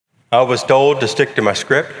I was told to stick to my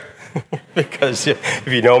script because if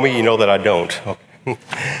you know me, you know that I don't. Okay.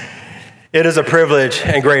 It is a privilege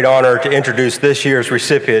and great honor to introduce this year's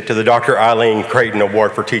recipient to the Dr. Aileen Creighton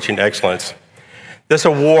Award for Teaching Excellence. This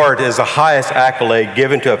award is the highest accolade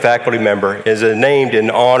given to a faculty member and is named in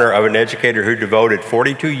honor of an educator who devoted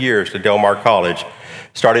 42 years to Del Mar College,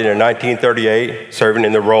 starting in 1938, serving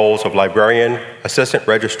in the roles of librarian, assistant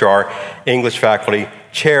registrar, English faculty,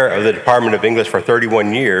 chair of the Department of English for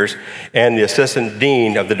 31 years, and the assistant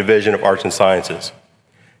dean of the Division of Arts and Sciences.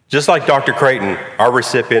 Just like Dr. Creighton, our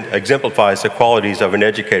recipient exemplifies the qualities of an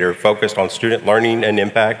educator focused on student learning and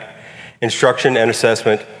impact, instruction and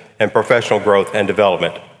assessment, and professional growth and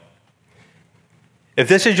development. If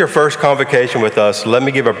this is your first convocation with us, let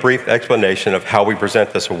me give a brief explanation of how we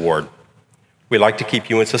present this award. We like to keep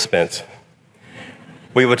you in suspense.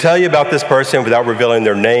 We will tell you about this person without revealing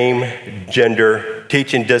their name, gender,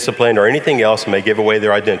 teaching discipline, or anything else that may give away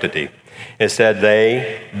their identity. Instead,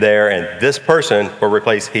 they, their, and this person will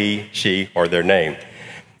replace he, she, or their name.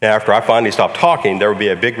 Now, after I finally stop talking, there will be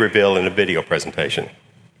a big reveal in a video presentation.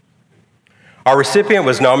 Our recipient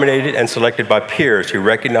was nominated and selected by peers who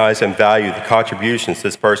recognize and value the contributions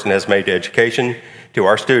this person has made to education, to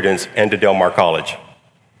our students, and to Del Mar College.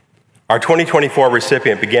 Our 2024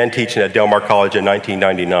 recipient began teaching at Del Mar College in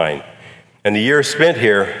 1999. In the years spent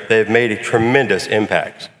here, they have made a tremendous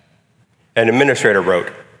impact. An administrator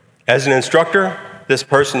wrote, "As an instructor, this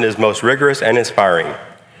person is most rigorous and inspiring.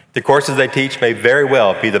 The courses they teach may very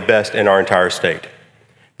well be the best in our entire state.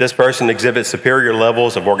 This person exhibits superior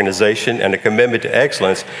levels of organization and a commitment to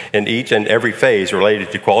excellence in each and every phase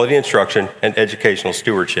related to quality instruction and educational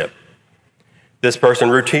stewardship. This person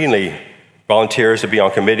routinely volunteers to be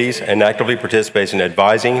on committees and actively participates in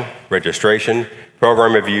advising, registration,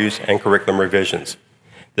 program reviews, and curriculum revisions.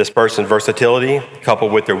 This person's versatility,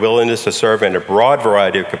 coupled with their willingness to serve in a broad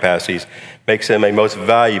variety of capacities, makes them a most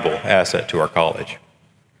valuable asset to our college."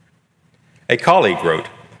 A colleague wrote,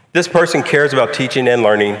 "This person cares about teaching and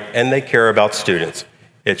learning, and they care about students.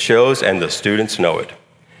 It shows, and the students know it.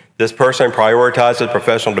 This person prioritizes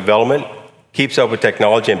professional development, keeps up with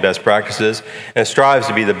technology and best practices, and strives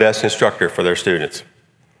to be the best instructor for their students.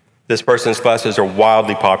 This person's classes are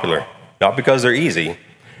wildly popular, not because they're easy,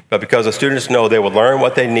 but because the students know they will learn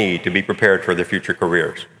what they need to be prepared for their future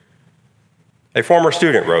careers." A former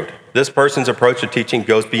student wrote, "This person's approach to teaching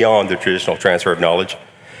goes beyond the traditional transfer of knowledge.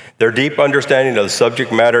 Their deep understanding of the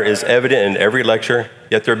subject matter is evident in every lecture,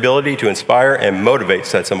 yet their ability to inspire and motivate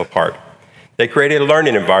sets them apart. They create a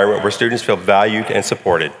learning environment where students feel valued and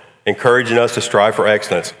supported, encouraging us to strive for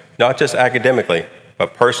excellence, not just academically,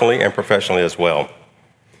 but personally and professionally as well.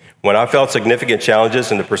 When I felt significant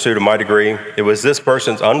challenges in the pursuit of my degree, it was this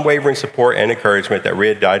person's unwavering support and encouragement that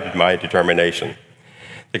reignited my determination.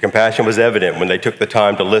 The compassion was evident when they took the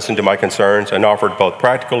time to listen to my concerns and offered both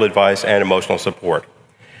practical advice and emotional support.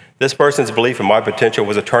 This person's belief in my potential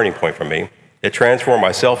was a turning point for me. It transformed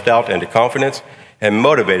my self-doubt into confidence and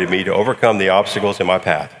motivated me to overcome the obstacles in my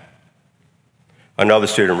path." Another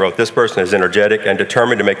student wrote, "This person is energetic and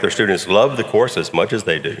determined to make their students love the course as much as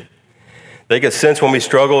they do. They could sense when we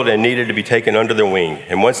struggled and needed to be taken under their wing,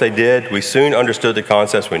 and once they did, we soon understood the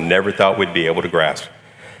concepts we never thought we'd be able to grasp.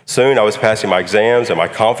 Soon I was passing my exams and my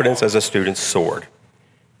confidence as a student soared.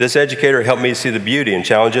 This educator helped me see the beauty in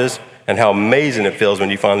challenges and how amazing it feels when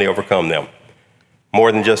you finally overcome them.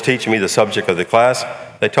 More than just teaching me the subject of the class,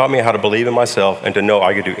 they taught me how to believe in myself and to know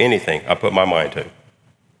I could do anything I put my mind to."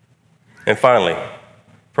 And finally,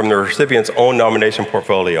 from the recipient's own nomination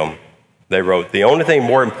portfolio, they wrote, "The only thing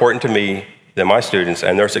more important to me than my students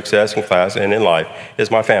and their success in class and in life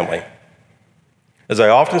is my family. As I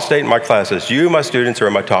often state in my classes, you, my students, are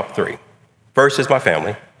in my top three. First is my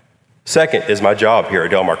family. Second is my job here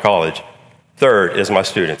at Del Mar College. Third is my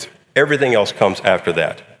students. Everything else comes after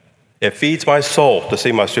that. It feeds my soul to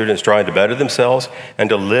see my students trying to better themselves and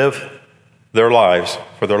to live their lives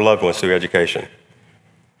for their loved ones through education.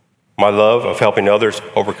 My love of helping others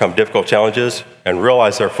overcome difficult challenges and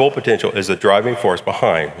realize their full potential is the driving force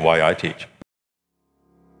behind why I teach."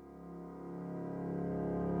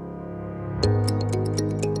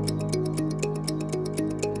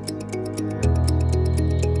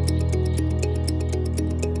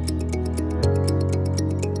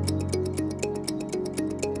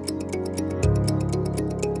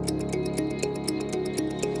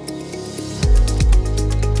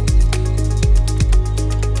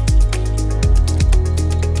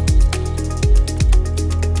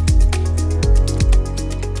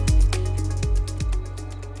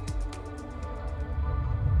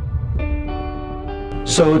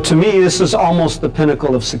 So to me, this is almost the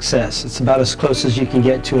pinnacle of success. It's about as close as you can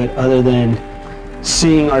get to it, other than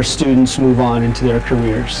seeing our students move on into their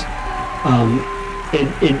careers.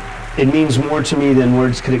 It means more to me than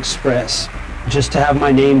words could express. Just to have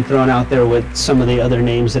my name thrown out there with some of the other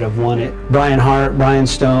names that have won it. Brian Hart, Brian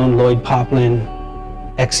Stone, Lloyd Poplin,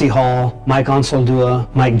 Exie Hall, Mike Ansoldua,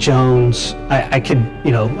 Mike Jones. I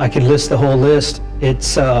could list the whole list.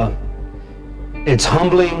 It's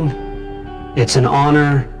humbling, it's an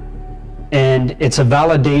honor, and it's a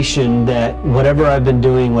validation that whatever I've been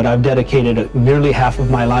doing, what I've dedicated nearly half of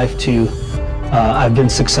my life to, I've been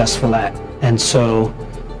successful at. And so,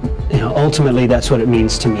 ultimately that's what it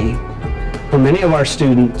means to me. For many of our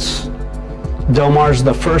students, Del Mar's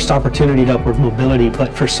the first opportunity to upward mobility,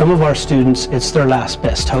 but for some of our students, it's their last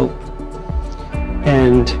best hope.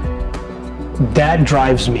 And that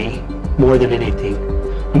drives me more than anything,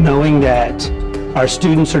 knowing that our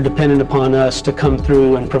students are dependent upon us to come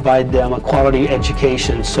through and provide them a quality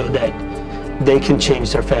education so that they can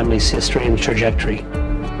change their family's history and trajectory.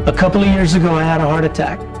 A couple of years ago, I had a heart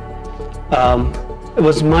attack. It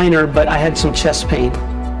was minor, but I had some chest pain.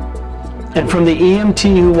 And from the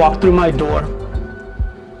EMT who walked through my door,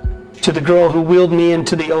 to the girl who wheeled me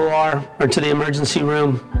into the OR, or to the emergency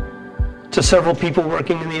room, to several people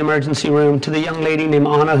working in the emergency room, to the young lady named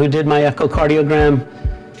Anna who did my echocardiogram,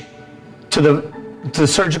 to the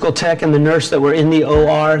surgical tech and the nurse that were in the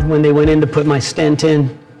OR when they went in to put my stent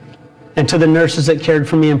in, and to the nurses that cared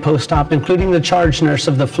for me in post-op, including the charge nurse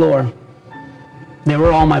of the floor. They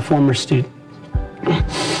were all my former students.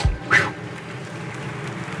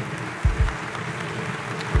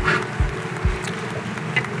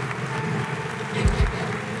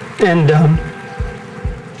 And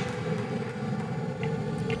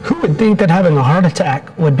who would think that having a heart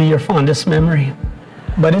attack would be your fondest memory?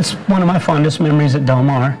 But it's one of my fondest memories at Del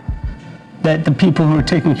Mar, that the people who were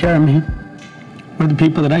taking care of me were the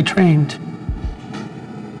people that I trained.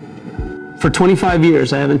 For 25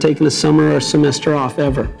 years, I haven't taken a summer or a semester off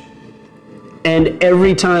ever. And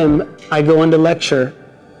every time I go into lecture,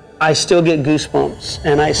 I still get goosebumps,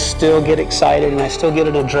 and I still get excited, and I still get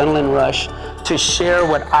an adrenaline rush to share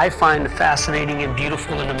what I find fascinating and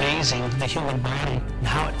beautiful and amazing, the human body and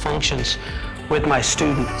how it functions, with my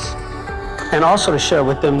students. And also to share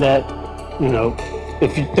with them that,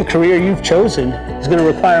 if the career you've chosen is going to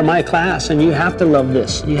require my class, and you have to love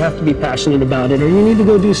this, you have to be passionate about it, or you need to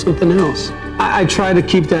go do something else. I try to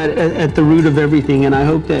keep that at the root of everything, and I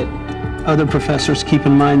hope that other professors keep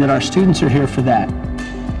in mind that our students are here for that.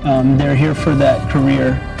 They're here for that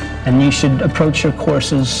career, and you should approach your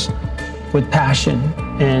courses with passion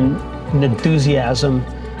and enthusiasm.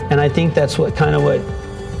 And I think that's what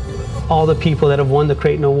all the people that have won the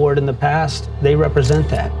Creighton Award in the past, they represent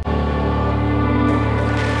that.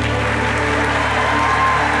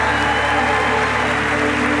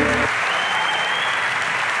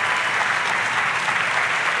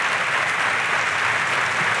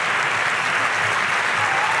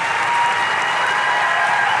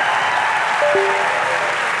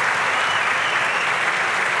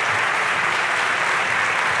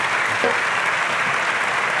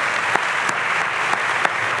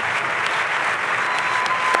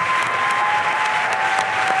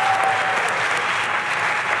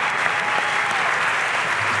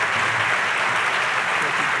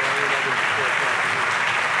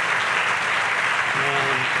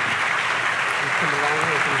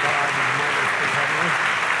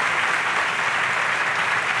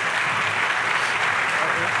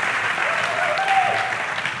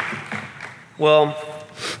 Well,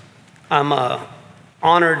 I'm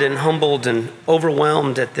honored and humbled and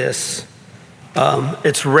overwhelmed at this.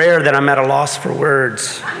 It's rare that I'm at a loss for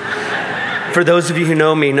words. For those of you who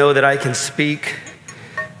know me, know that I can speak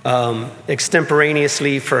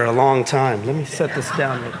extemporaneously for a long time. Let me set this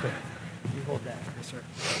down real quick. You hold that. Yes, sir.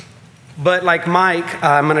 But like Mike,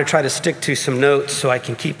 I'm going to try to stick to some notes so I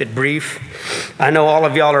can keep it brief. I know all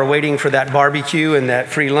of y'all are waiting for that barbecue and that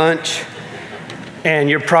free lunch.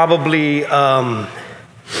 And you're probably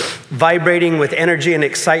vibrating with energy and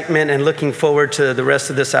excitement and looking forward to the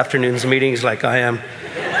rest of this afternoon's meetings like I am.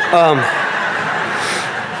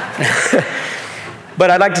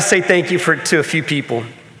 But I'd like to say thank you to a few people.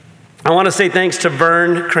 I want to say thanks to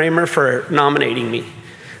Vern Kramer for nominating me.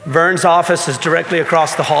 Vern's office is directly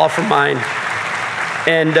across the hall from mine.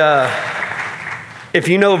 And if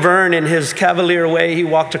you know Vern, in his cavalier way, he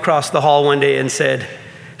walked across the hall one day and said,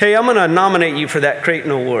 "Hey, I'm going to nominate you for that Creighton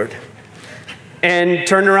Award." And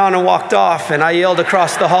turned around and walked off, and I yelled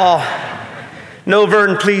across the hall, "No,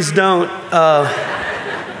 Vern, please don't.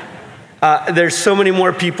 There's so many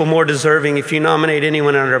more people more deserving. If you nominate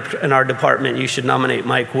anyone in our department, you should nominate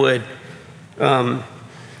Mike Wood."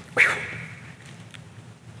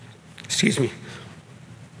 Excuse me.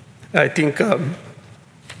 I think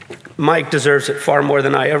Mike deserves it far more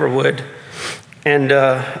than I ever would, and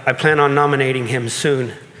I plan on nominating him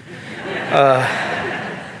soon.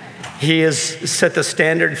 He has set the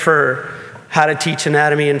standard for how to teach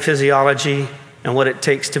anatomy and physiology and what it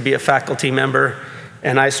takes to be a faculty member,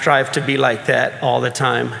 and I strive to be like that all the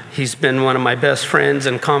time. He's been one of my best friends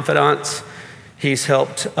and confidants. He's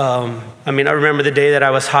helped, I remember the day that I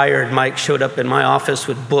was hired, Mike showed up in my office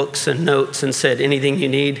with books and notes and said, anything you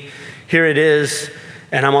need, here it is,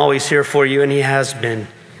 and I'm always here for you, and he has been.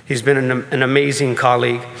 He's been an amazing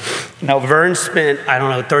colleague. Now, Vern spent,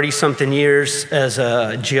 30-something years as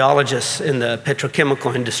a geologist in the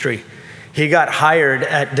petrochemical industry. He got hired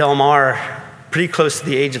at Del Mar pretty close to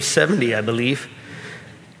the age of 70, I believe.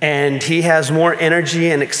 And he has more energy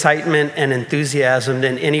and excitement and enthusiasm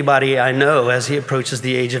than anybody I know as he approaches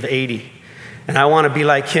the age of 80. And I want to be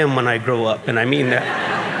like him when I grow up, and I mean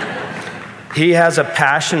that. He has a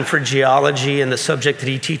passion for geology and the subject that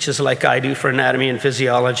he teaches, like I do, for anatomy and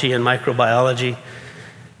physiology and microbiology.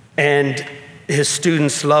 And his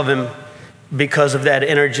students love him because of that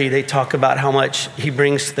energy. They talk about how much he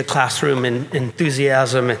brings to the classroom and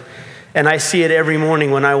enthusiasm. And I see it every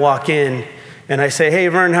morning when I walk in. And I say, hey,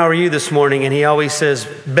 Vern, how are you this morning? And he always says,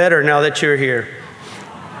 better now that you're here.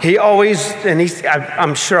 He always, and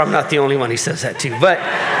I'm sure I'm not the only one he says that to,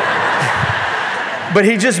 but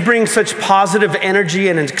he just brings such positive energy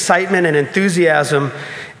and excitement and enthusiasm.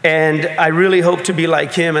 And I really hope to be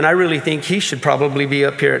like him. And I really think he should probably be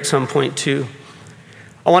up here at some point too.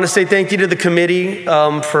 I want to say thank you to the committee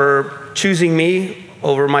for choosing me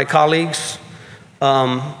over my colleagues.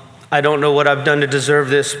 I don't know what I've done to deserve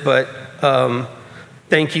this, but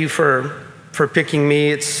thank you for picking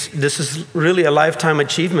me. This is really a lifetime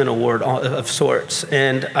achievement award of sorts,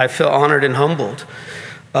 and I feel honored and humbled.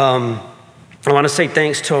 I want to say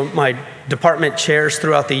thanks to my department chairs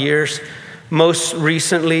throughout the years. Most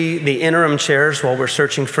recently, the interim chairs, while we're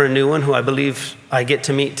searching for a new one, who I believe I get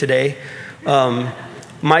to meet today.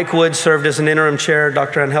 Mike Wood served as an interim chair,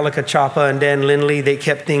 Dr. Angelica Chapa and Dan Lindley. They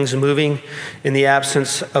kept things moving in the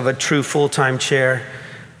absence of a true full-time chair.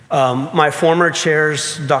 My former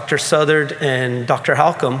chairs, Dr. Southard and Dr.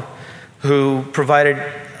 Halcomb, who provided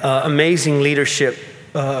amazing leadership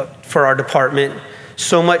for our department,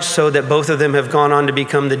 so much so that both of them have gone on to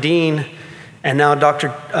become the dean, and now Dr.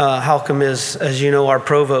 Halcomb is, as you know, our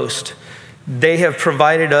provost. They have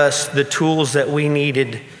provided us the tools that we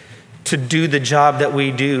needed to do the job that we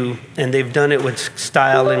do, and they've done it with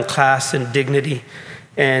style and class and dignity.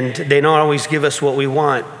 And they don't always give us what we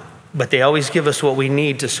want, but they always give us what we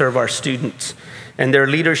need to serve our students. And their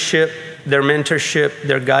leadership, their mentorship,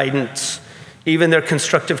 their guidance, even their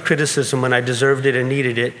constructive criticism when I deserved it and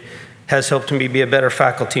needed it, has helped me be a better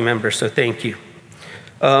faculty member, so thank you.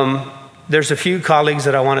 There's a few colleagues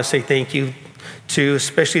that I want to say thank you to,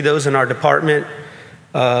 especially those in our department.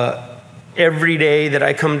 Every day that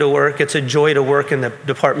I come to work, it's a joy to work in the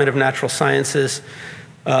Department of Natural Sciences.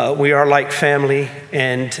 We are like family,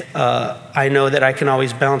 and I know that I can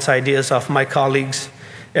always bounce ideas off my colleagues,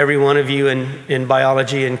 every one of you in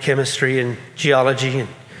biology and chemistry and geology. And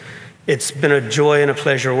it's been a joy and a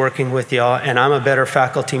pleasure working with y'all, and I'm a better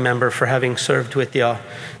faculty member for having served with y'all.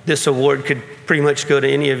 This award could pretty much go to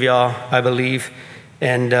any of y'all, I believe,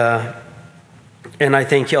 and I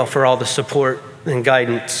thank y'all for all the support and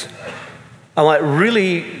guidance.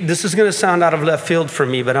 This is going to sound out of left field for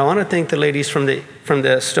me, but I want to thank the ladies from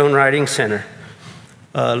the Stone Riding Center.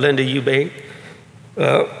 Linda Eubank,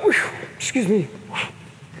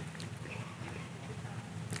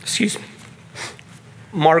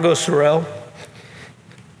 Margot Sorrell,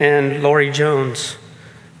 and Lori Jones.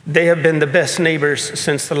 They have been the best neighbors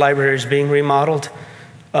since the library is being remodeled.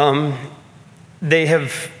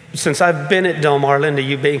 Since I've been at Del Mar, Linda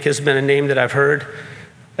Eubank has been a name that I've heard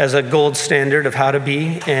as a gold standard of how to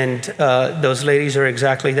be, and those ladies are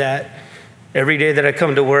exactly that. Every day that I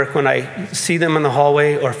come to work, when I see them in the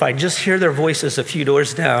hallway, or if I just hear their voices a few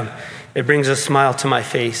doors down, it brings a smile to my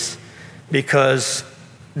face, because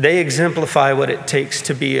they exemplify what it takes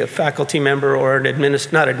to be a faculty member or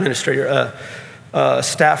a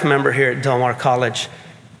staff member here at Del Mar College.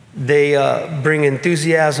 They bring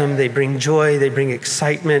enthusiasm, they bring joy, they bring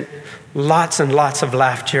excitement, lots and lots of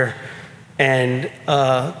laughter, and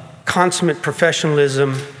consummate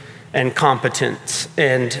professionalism and competence.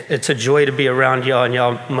 And it's a joy to be around y'all, and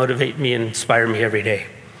y'all motivate me and inspire me every day.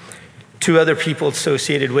 Two other people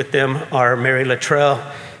associated with them are Mary Luttrell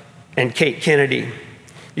and Kate Kennedy.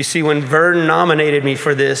 You see, when Vern nominated me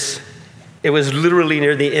for this, it was literally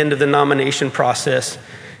near the end of the nomination process.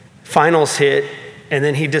 Finals hit, and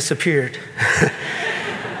then he disappeared.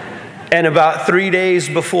 And about 3 days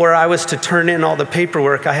before I was to turn in all the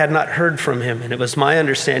paperwork, I had not heard from him. And it was my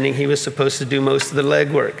understanding he was supposed to do most of the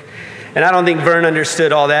legwork. And I don't think Vern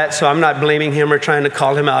understood all that, so I'm not blaming him or trying to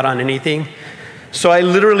call him out on anything. So I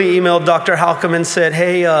literally emailed Dr. Halcom and said,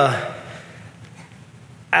 hey,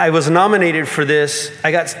 I was nominated for this.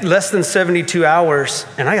 I got less than 72 hours,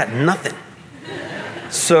 and I got nothing.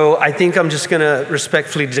 So I think I'm just gonna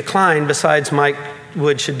respectfully decline. Besides, Mike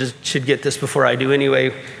Wood should get this before I do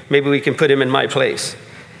anyway. Maybe we can put him in my place.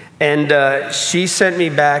 And she sent me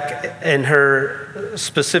back in her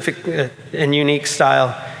specific and unique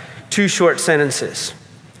style 2 short sentences.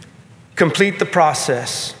 Complete the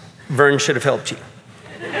process. Vern should have helped you.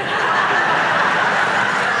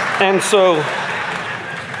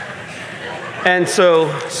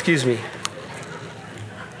 Excuse me.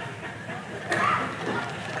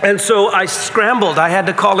 And so I scrambled. I had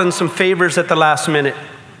to call in some favors at the last minute.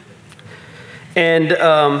 And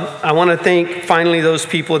I want to thank finally those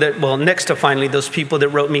people that, well, next to finally those people that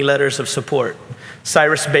wrote me letters of support.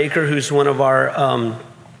 Cyrus Baker, who's one of our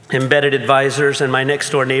embedded advisors and my next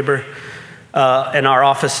door neighbor in our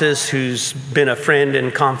offices, who's been a friend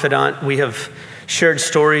and confidant. We have shared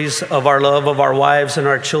stories of our love of our wives and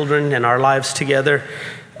our children and our lives together.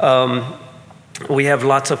 We have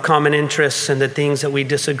lots of common interests and the things that we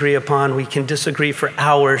disagree upon. We can disagree for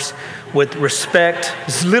hours with respect,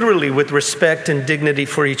 literally with respect and dignity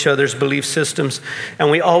for each other's belief systems. And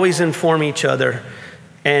we always inform each other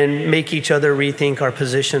and make each other rethink our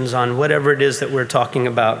positions on whatever it is that we're talking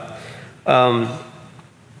about. Elda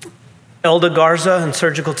Garza in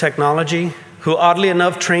surgical technology, who oddly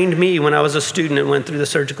enough trained me when I was a student and went through the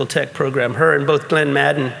surgical tech program. Her and both Glenn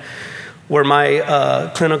Madden were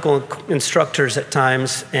my clinical instructors at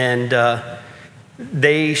times, and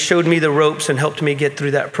they showed me the ropes and helped me get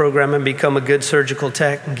through that program and become a good surgical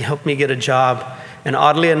tech and helped me get a job. And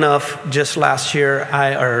oddly enough, just last year,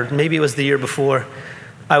 or maybe it was the year before,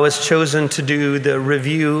 I was chosen to do the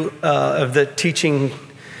review of the teaching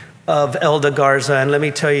of Elda Garza, and let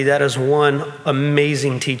me tell you, that is one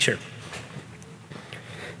amazing teacher.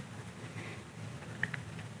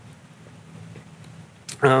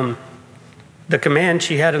 The command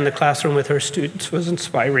she had in the classroom with her students was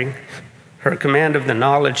inspiring. Her command of the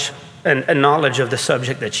knowledge and knowledge of the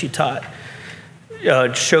subject that she taught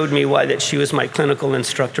showed me why that she was my clinical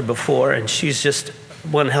instructor before, and she's just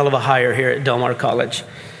one hell of a hire here at Del Mar College.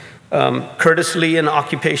 Curtis Lee in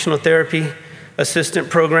occupational therapy assistant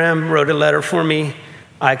program wrote a letter for me.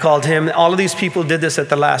 I called him. All of these people did this at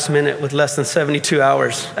the last minute with less than 72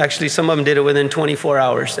 hours. Actually, some of them did it within 24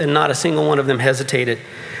 hours, and not a single one of them hesitated.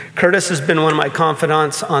 Curtis has been one of my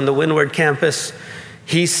confidants on the Windward campus.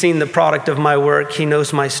 He's seen the product of my work. He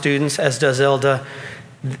knows my students, as does Elda.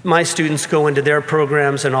 My students go into their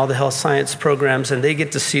programs and all the health science programs, and they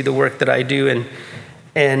get to see the work that I do.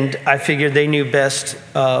 And I figured they knew best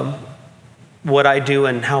what I do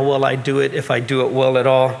and how well I do it, if I do it well at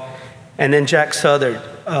all. And then Jack Southard,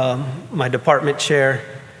 my department chair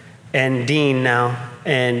and dean now,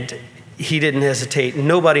 and he didn't hesitate.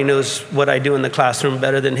 Nobody knows what I do in the classroom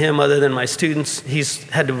better than him, other than my students. He's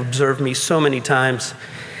had to observe me so many times,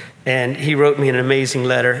 and he wrote me an amazing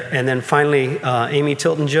letter. And then finally, Amy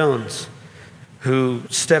Tilton-Jones, who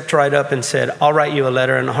stepped right up and said, "I'll write you a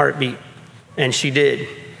letter in a heartbeat," and she did.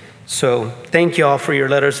 So thank you all for your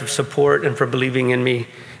letters of support and for believing in me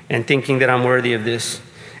and thinking that I'm worthy of this.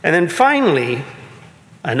 And then finally,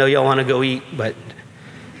 I know y'all want to go eat, but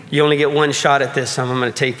you only get one shot at this, so I'm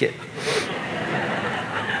going to take it.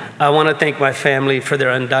 I want to thank my family for their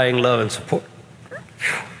undying love and support.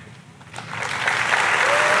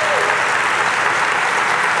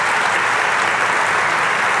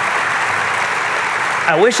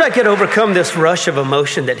 I wish I could overcome this rush of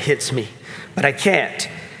emotion that hits me, but I can't.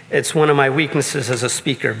 It's one of my weaknesses as a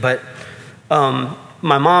speaker. But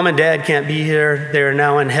my mom and dad can't be here. They're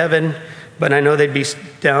now in heaven, but I know they'd be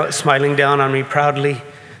smiling down on me proudly.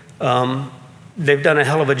 They've done a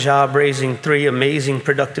hell of a job raising 3 amazing,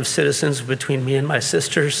 productive citizens between me and my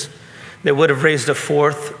sisters. They would have raised a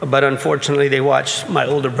 4th, but unfortunately they watched my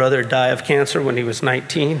older brother die of cancer when he was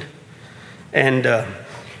 19. And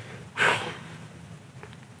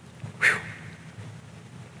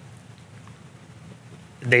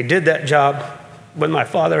they did that job with my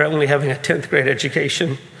father only having a 10th grade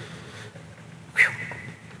education.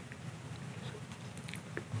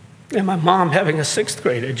 And my mom having a 6th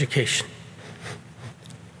grade education.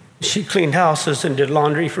 She cleaned houses and did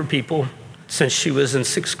laundry for people since she was in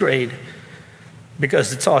 6th grade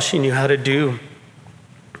because it's all she knew how to do.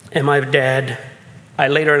 And my dad, I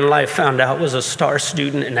later in life found out, was a star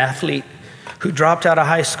student and athlete who dropped out of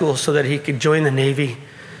high school so that he could join the Navy,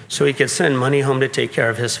 so he could send money home to take care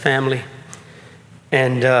of his family.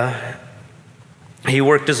 And he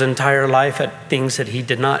worked his entire life at things that he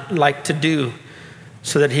did not like to do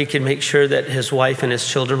so that he could make sure that his wife and his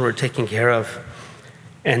children were taken care of.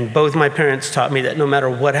 And both my parents taught me that no matter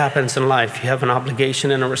what happens in life, you have an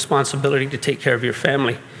obligation and a responsibility to take care of your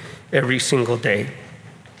family every single day.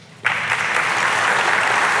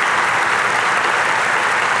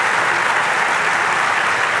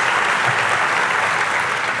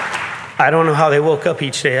 I don't know how they woke up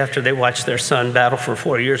each day after they watched their son battle for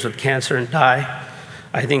 4 years with cancer and die.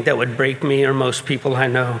 I think that would break me or most people I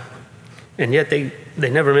know. And yet they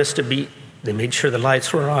never missed a beat. They made sure the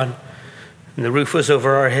lights were on and the roof was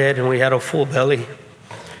over our head and we had a full belly.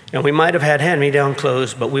 And we might have had hand-me-down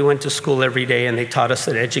clothes, but we went to school every day and they taught us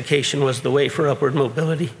that education was the way for upward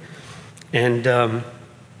mobility. And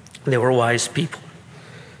they were wise people.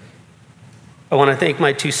 I want to thank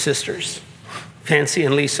my two sisters, Fancy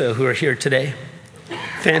and Lisa, who are here today.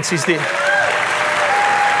 Fancy's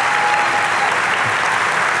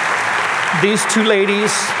these two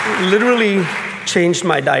ladies literally changed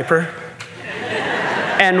my diaper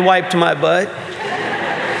and wiped my butt.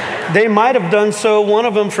 They might have done so, one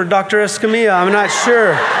of them for Dr. Escamilla, I'm not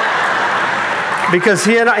sure. Because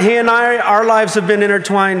he and I, our lives have been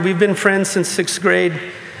intertwined. We've been friends since 6th grade.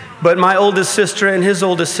 But my oldest sister and his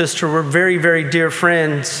oldest sister were very, very dear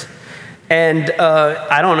friends. And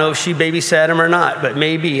I don't know if she babysat him or not, but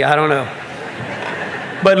maybe, I don't know.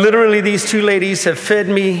 But literally these two ladies have fed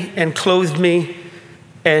me and clothed me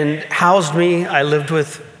and housed me. I lived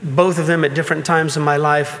with both of them at different times in my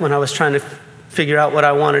life when I was trying to figure out what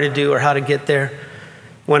I wanted to do or how to get there.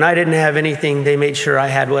 When I didn't have anything, they made sure I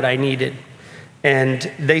had what I needed. And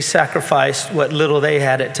they sacrificed what little they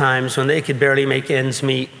had at times when they could barely make ends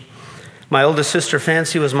meet. My oldest sister,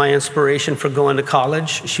 Fancy, was my inspiration for going to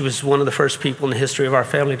college. She was one of the first people in the history of our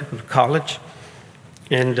family to go to college.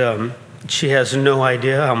 And she has no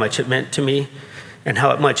idea how much it meant to me and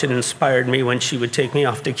how much it inspired me when she would take me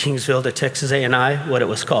off to Kingsville, to Texas A&I, what it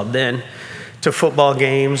was called then, to football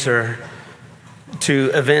games or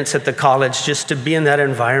to events at the college. Just to be in that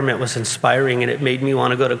environment was inspiring, and it made me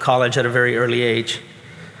want to go to college at a very early age.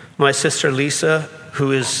 My sister Lisa,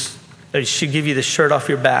 who is, she'd give you the shirt off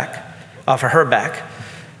your back, off of her back.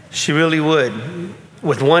 She really would,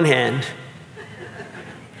 with one hand.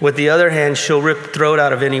 With the other hand, she'll rip the throat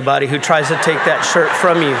out of anybody who tries to take that shirt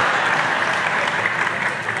from you.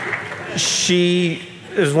 She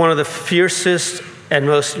is one of the fiercest and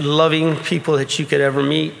most loving people that you could ever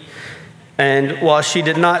meet. And while she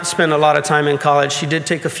did not spend a lot of time in college, she did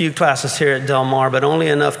take a few classes here at Del Mar, but only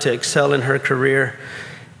enough to excel in her career.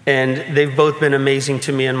 And they've both been amazing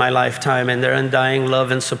to me in my lifetime, and their undying love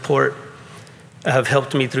and support have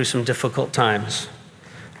helped me through some difficult times.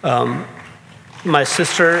 My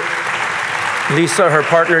sister, Lisa, her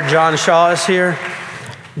partner, John Shaw, is here.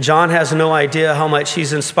 John has no idea how much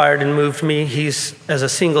he's inspired and moved me. He's, as a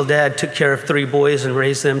single dad, took care of 3 boys and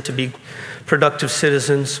raised them to be productive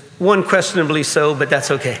citizens. One questionably so, but that's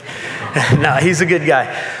okay. No, he's a good guy.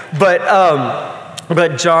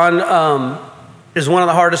 But John is one of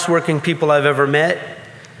the hardest working people I've ever met.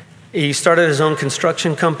 He started his own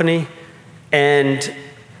construction company, and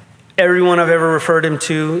everyone I've ever referred him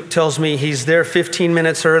to tells me he's there 15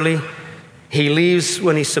 minutes early. He leaves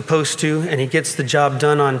when he's supposed to, and he gets the job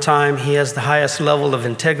done on time. He has the highest level of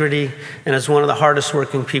integrity and is one of the hardest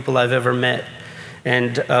working people I've ever met.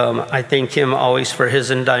 And I thank him always for his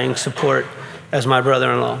undying support as my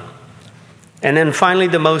brother-in-law. And then finally,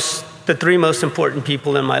 the 3 most important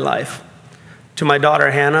people in my life. To my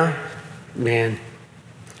daughter, Hannah, man,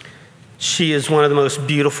 she is one of the most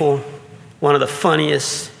beautiful, one of the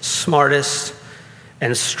funniest, smartest,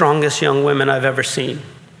 and strongest young women I've ever seen.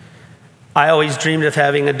 I always dreamed of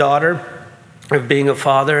having a daughter, of being a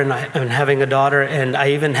father and having a daughter, and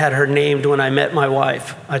I even had her named when I met my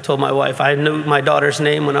wife. I told my wife I knew my daughter's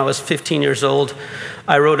name when I was 15 years old.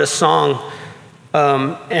 I wrote a song,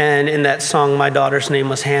 and in that song, my daughter's name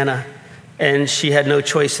was Hannah, and she had no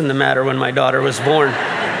choice in the matter when my daughter was born,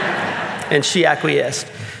 and she acquiesced.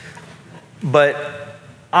 But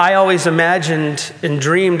I always imagined and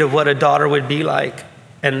dreamed of what a daughter would be like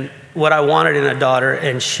and what I wanted in a daughter,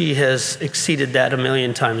 and she has exceeded that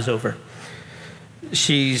 1,000,000 times over.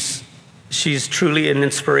 She's truly an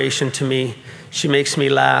inspiration to me. She makes me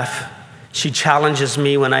laugh. She challenges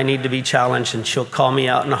me when I need to be challenged, and she'll call me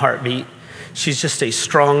out in a heartbeat. She's just a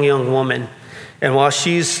strong young woman. And while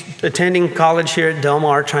she's attending college here at Del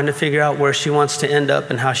Mar, trying to figure out where she wants to end up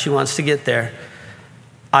and how she wants to get there,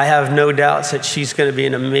 I have no doubts that she's going to be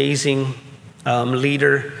an amazing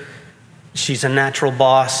leader. She's a natural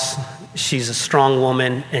boss. She's a strong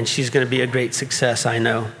woman, and she's going to be a great success, I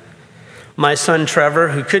know. My son Trevor,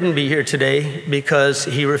 who couldn't be here today because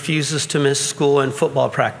he refuses to miss school and football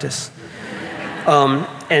practice.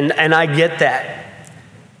 And I get that.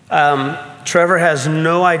 Trevor has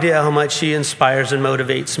no idea how much he inspires and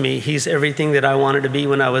motivates me. He's everything that I wanted to be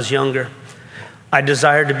when I was younger. I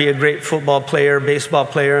desired to be a great football player, baseball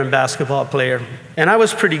player, and basketball player. And I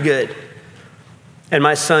was pretty good. And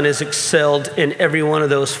my son has excelled in every one of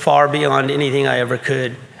those far beyond anything I ever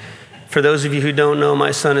could. For those of you who don't know,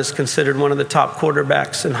 my son is considered one of the top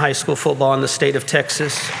quarterbacks in high school football in the state of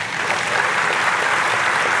Texas.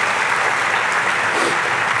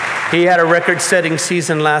 He had a record-setting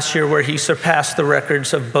season last year where he surpassed the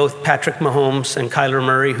records of both Patrick Mahomes and Kyler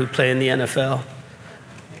Murray, who play in the NFL.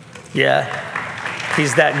 Yeah,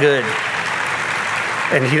 he's that good.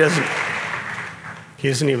 And he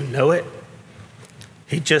doesn't even know it.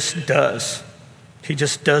 He just does. He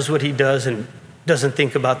just does what he does and doesn't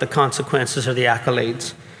think about the consequences or the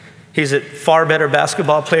accolades. He's a far better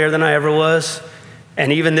basketball player than I ever was.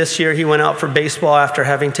 And even this year, he went out for baseball after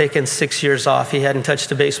having taken 6 years off. He hadn't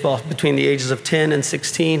touched a baseball between the ages of 10 and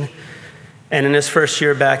 16. And in his first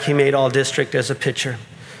year back, he made all-district as a pitcher.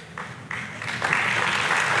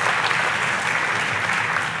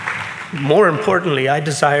 More importantly,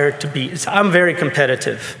 I'm very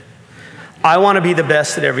competitive. I want to be the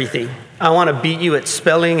best at everything. I want to beat you at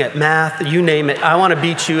spelling, at math, you name it. I want to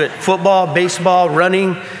beat you at football, baseball,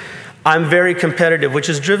 running. I'm very competitive, which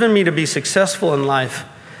has driven me to be successful in life.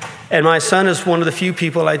 And my son is one of the few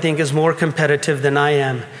people I think is more competitive than I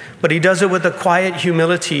am. But he does it with a quiet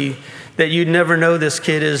humility that you'd never know this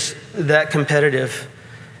kid is that competitive.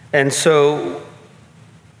 And so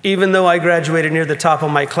even though I graduated near the top of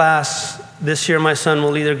my class, this year my son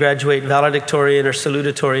will either graduate valedictorian or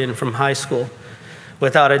salutatorian from high school,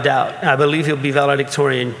 without a doubt. I believe he'll be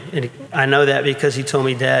valedictorian, and I know that because he told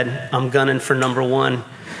me, Dad, I'm gunning for #1,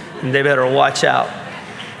 and they better watch out.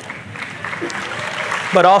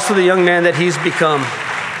 But also the young man that he's become.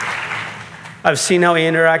 I've seen how he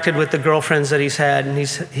interacted with the girlfriends that he's had, and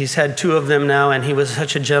he's had 2 of them now, and he was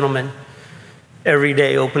such a gentleman, every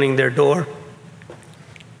day opening their door.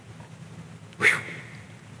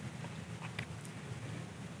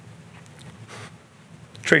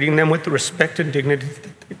 Treating them with the respect and dignity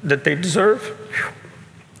that they deserve.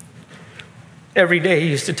 Every day he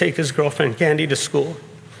used to take his girlfriend Candy to school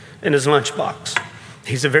in his lunchbox.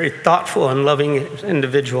 He's a very thoughtful and loving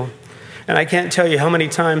individual. And I can't tell you how many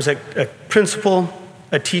times a principal,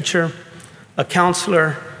 a teacher, a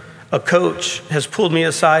counselor, a coach has pulled me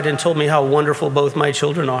aside and told me how wonderful both my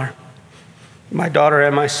children are. My daughter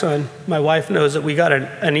and my son. My wife knows that we got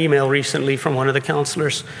an email recently from one of the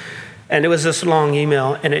counselors. And it was this long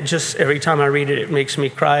email, and it just, every time I read it, it makes me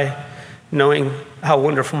cry, knowing how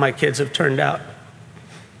wonderful my kids have turned out.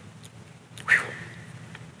 Whew.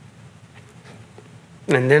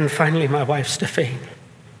 And then finally, my wife, Stephane.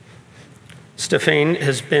 Stephane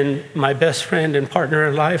has been my best friend and partner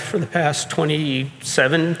in life for the past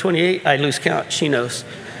 27, 28, I lose count, she knows.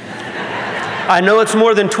 I know it's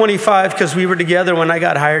more than 25 because we were together when I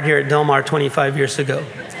got hired here at Del Mar 25 years ago.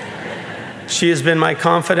 She has been my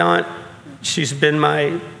confidant. She's been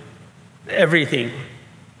my everything.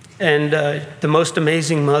 And the most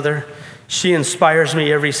amazing mother. She inspires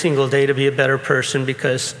me every single day to be a better person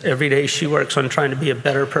because every day she works on trying to be a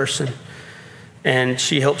better person. And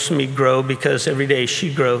she helps me grow because every day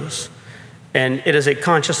she grows. And it is a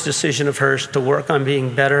conscious decision of hers to work on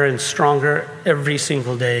being better and stronger every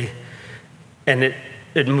single day. And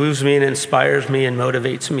it moves me and inspires me and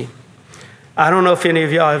motivates me. I don't know if any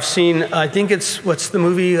of y'all have seen, I think it's, what's the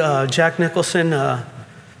movie, Jack Nicholson?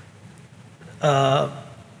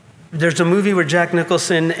 There's a movie where Jack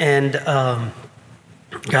Nicholson and, God,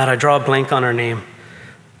 I draw a blank on her name.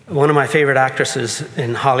 One of my favorite actresses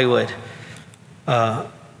in Hollywood.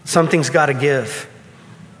 Something's Gotta Give.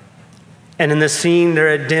 And in the scene, they're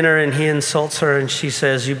at dinner and he insults her and she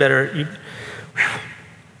says,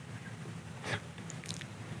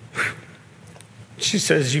 She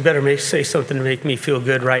says, you better say something to make me feel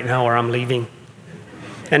good right now or I'm leaving.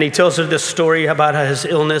 And he tells her this story about his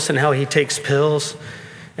illness and how he takes pills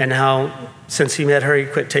and how since he met her, he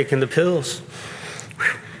quit taking the pills.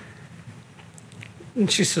 And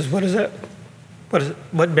she says, what is that?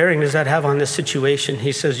 What bearing does that have on this situation?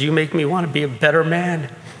 He says, you make me want to be a better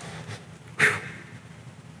man.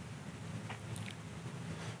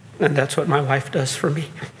 And that's what my wife does for me.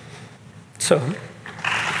 So,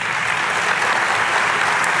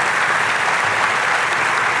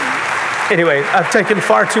 anyway, I've taken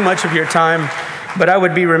far too much of your time, but I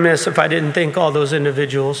would be remiss if I didn't thank all those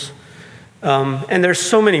individuals And there's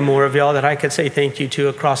so many more of y'all that I could say thank you to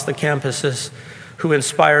across the campuses who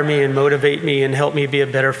inspire me and motivate me and help me be a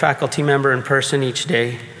better faculty member and person each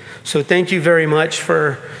day. So thank you very much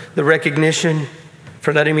for the recognition,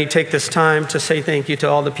 for letting me take this time to say thank you to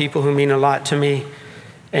all the people who mean a lot to me.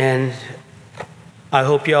 And I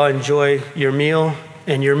hope y'all enjoy your meal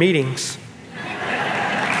and your meetings.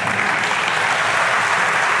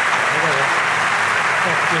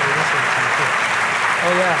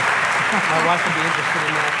 Oh yeah, my wife would be interested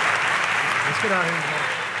in that. Let's get out here.